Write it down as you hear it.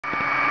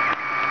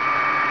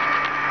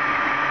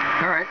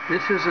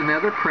this is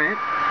another print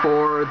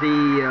for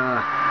the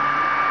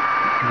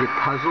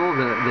puzzle,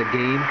 the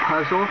game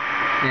puzzle,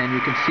 and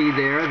you can see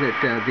there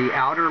that the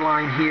outer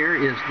line here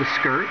is the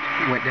skirt,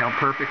 went down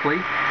perfectly.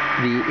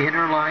 The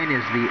inner line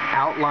is the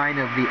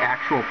outline of the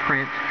actual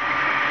print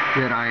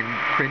that I'm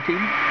printing.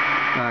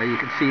 You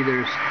can see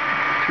there's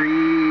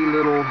 3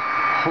 little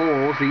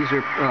holes. These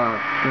are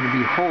going to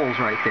be holes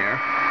right there.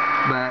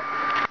 But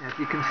as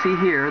you can see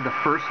here, the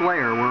first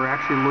layer, we're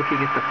actually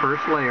looking at the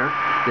first layer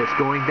that's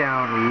going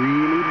down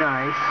really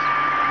nice,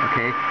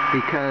 okay,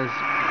 because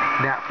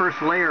that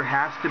first layer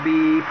has to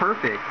be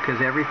perfect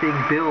because everything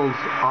builds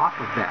off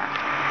of that.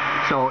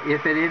 So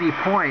if at any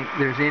point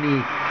there's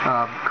any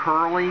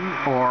curling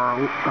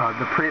or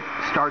the print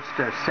starts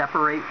to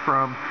separate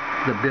from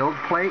the build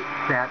plate,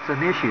 that's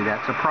an issue,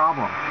 that's a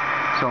problem.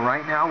 So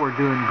right now we're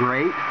doing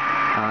great.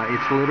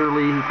 It's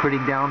literally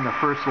putting down the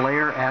first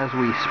layer as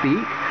we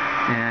speak,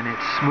 and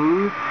it's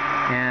smooth,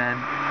 and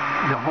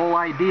the whole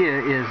idea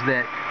is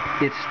that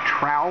it's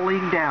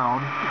troweling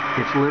down,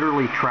 it's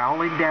literally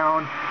troweling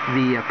down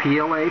the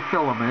PLA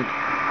filament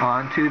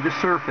onto the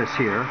surface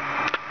here,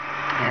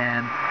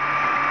 and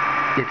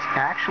it's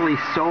actually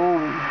so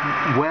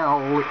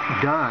well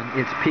done,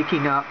 it's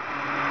picking up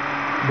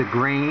the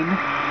grain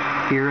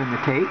here in the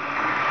tape.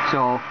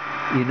 So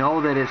you know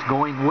that it's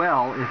going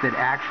well if it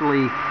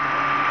actually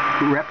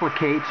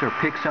replicates or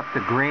picks up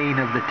the grain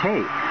of the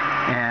tape.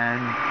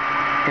 And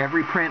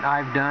every print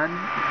I've done,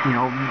 you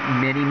know,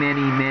 many,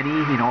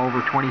 you know,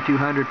 over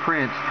 2,200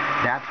 prints,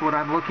 that's what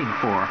I'm looking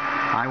for.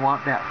 I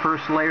want that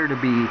first layer to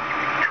be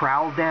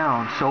troweled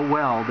down so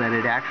well that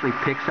it actually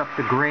picks up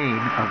the grain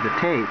of the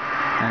tape,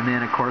 and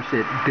then of course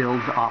it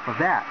builds off of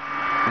that.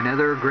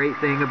 Another great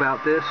thing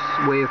about this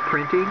way of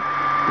printing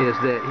is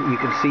that you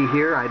can see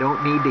here I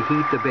don't need to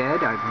heat the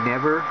bed. I've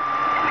never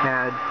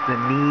had the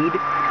need.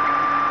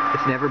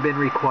 It's never been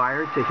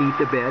required to heat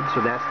the bed, so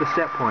that's the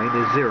set point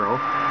is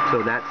 0. So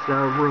that's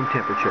room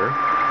temperature.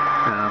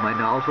 My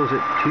nozzle's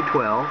at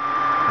 212.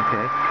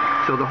 Okay.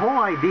 So the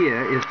whole idea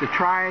is to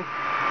try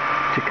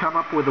to come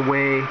up with a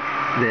way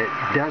that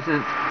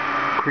doesn't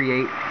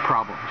create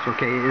problems.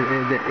 Okay.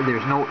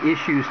 There's no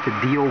issues to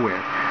deal with.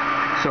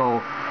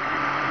 So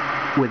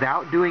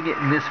without doing it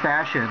in this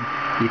fashion,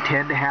 you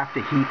tend to have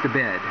to heat the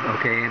bed.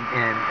 Okay.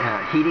 And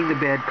heating the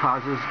bed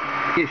causes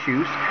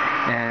issues.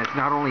 And it's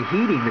not only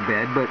heating the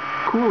bed, but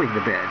cooling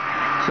the bed.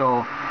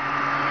 So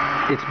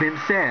it's been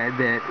said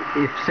that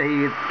if,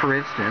 say, for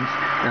instance,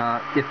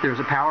 if there's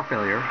a power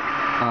failure,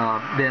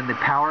 then the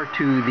power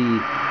to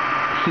the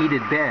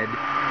heated bed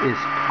is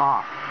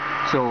off.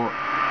 So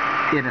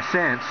in a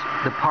sense,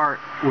 the part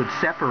would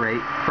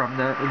separate from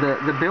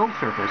the build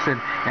surface,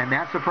 and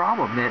that's the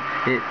problem. That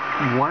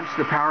once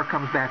the power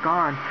comes back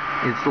on,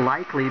 it's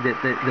likely that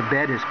the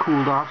bed has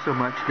cooled off so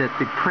much that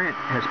the print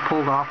has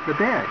pulled off the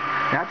bed.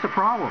 That's a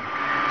problem.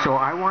 So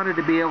I wanted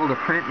to be able to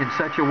print in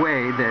such a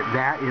way that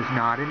that is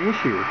not an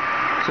issue.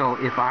 So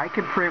if I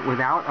can print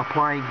without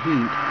applying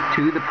heat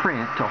to the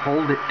print to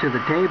hold it to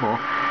the table,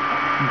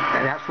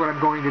 that's what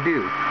I'm going to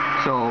do.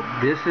 So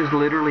this is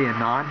literally a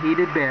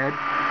non-heated bed,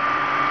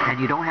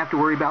 and you don't have to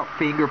worry about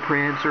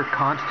fingerprints or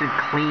constant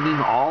cleaning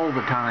all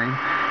the time,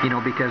 you know,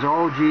 because,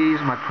 oh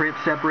geez, my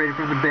print's separated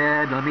from the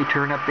bed, let me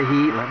turn up the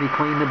heat, let me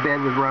clean the bed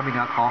with rubbing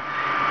alcohol.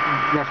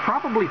 That's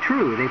probably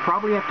true. They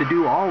probably have to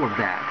do all of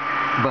that.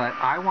 But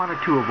I wanted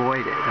to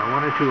avoid it. I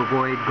wanted to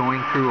avoid going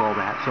through all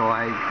that. So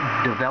I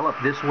developed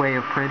this way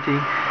of printing.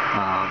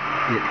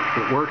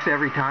 It works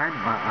every time.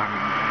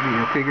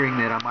 I'm figuring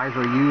that I might as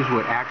well use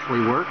what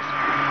actually works.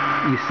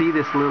 You see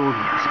this little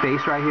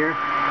space right here?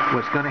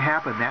 What's going to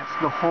happen, that's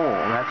the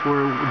hole. That's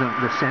where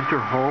the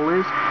center hole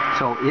is.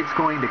 So it's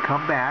going to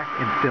come back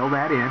and fill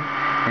that in.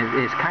 And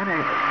it's kind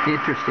of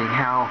interesting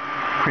how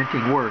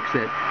printing works,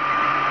 that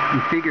you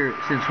figure,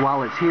 since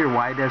while it's here,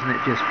 why doesn't it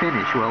just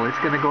finish? Well, it's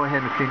going to go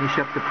ahead and finish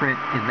up the print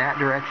in that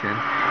direction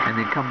and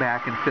then come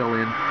back and fill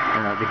in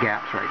the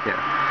gaps right there.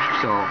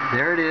 So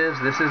there it is.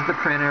 This is the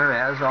printer,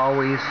 as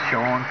always,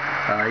 shown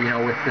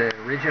with the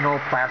original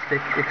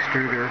plastic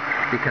extruder,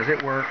 because it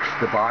works.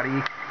 The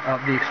body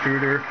of the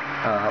extruder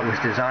was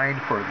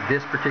designed for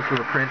this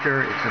particular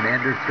printer. It's an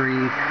ENDER 3,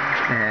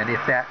 and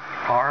if that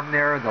arm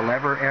there, the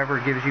lever, ever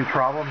gives you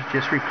problems,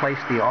 just replace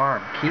the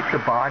arm. Keep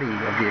the body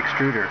of the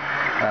extruder.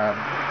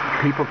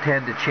 People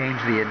tend to change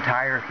the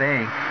entire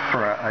thing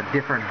for a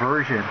different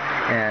version,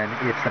 and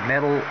it's a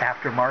metal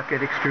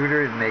aftermarket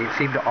extruder, and they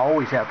seem to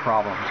always have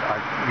problems.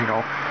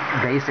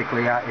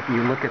 Basically, if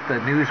you look at the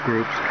news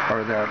groups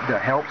or the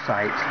help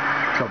sites,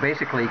 so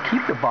basically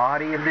keep the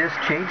body of this,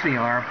 change the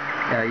arm.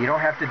 You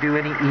don't have to do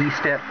any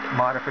E-step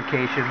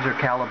modifications or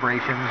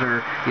calibrations, or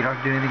you don't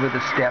have to do anything with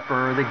the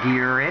stepper or the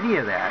gear or any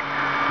of that.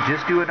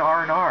 Just do an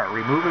R&R,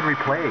 remove and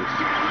replace.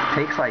 It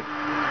takes like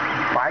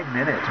 5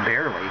 minutes,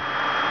 barely.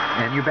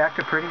 And you're back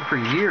to printing for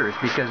years,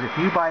 because if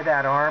you buy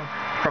that arm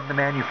from the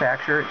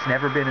manufacturer, it's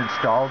never been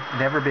installed,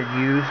 never been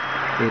used,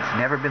 it's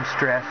never been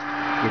stressed,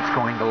 it's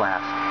going to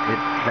last.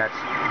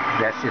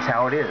 That's just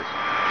how it is.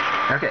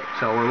 Okay.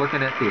 so we're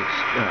looking at the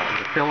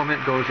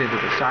filament goes into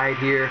the side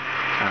here.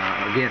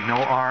 Again,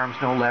 no arms,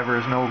 no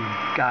levers, no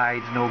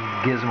guides, no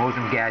gizmos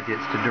and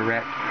gadgets to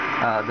direct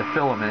the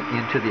filament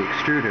into the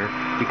extruder,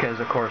 because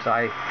of course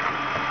I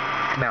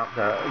mount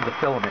the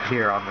filament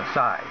here on the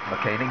side,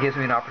 okay, and it gives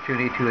me an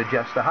opportunity to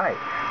adjust the height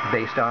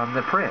based on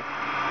the print.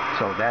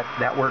 So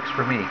that works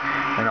for me.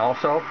 And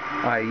also,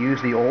 I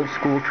use the old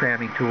school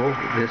tramming tool.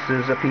 This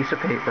is a piece of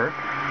paper,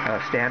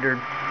 standard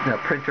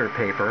printer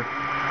paper.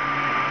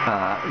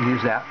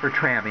 Use that for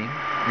tramming.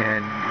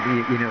 And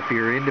you know, if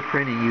you're into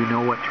printing, you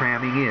know what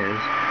tramming is.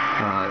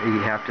 You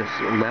have to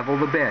level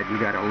the bed. You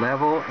got to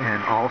level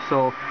and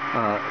also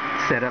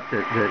set up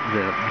the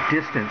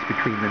distance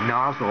between the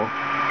nozzle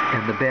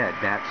and the bed.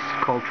 That's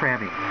called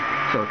tramming.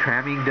 So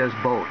tramming does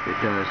both. It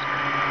does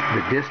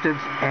the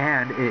distance,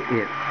 and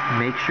it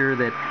makes sure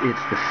that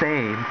it's the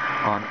same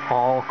on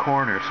all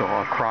corners, so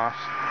across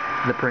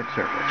the print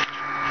surface.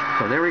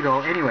 So there we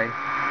go. Anyway,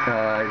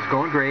 it's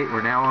going great.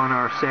 We're now on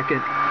our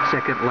second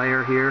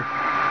layer here,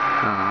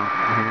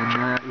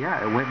 and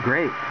yeah, it went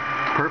great.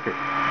 Perfect.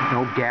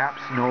 No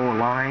gaps, no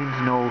lines,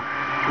 no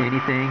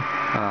anything.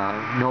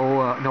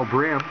 No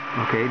brim.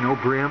 Okay, no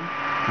brim,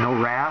 no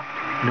raft,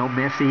 no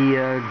messy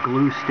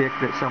glue stick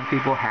that some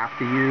people have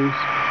to use.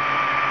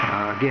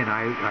 Again,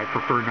 I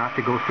prefer not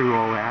to go through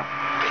all that.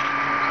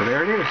 So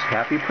there it is,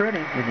 happy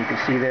printing. And you can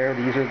see there,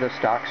 these are the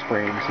stock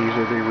springs. These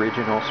are the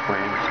original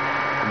springs.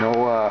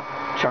 No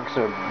chunks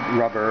of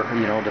rubber,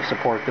 you know, to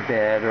support the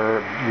bed,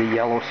 or the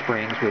yellow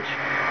springs, which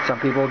some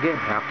people, again,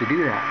 have to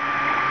do that.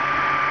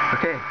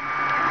 Okay,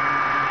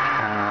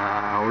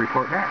 I'll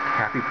report back.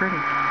 Happy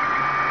printing.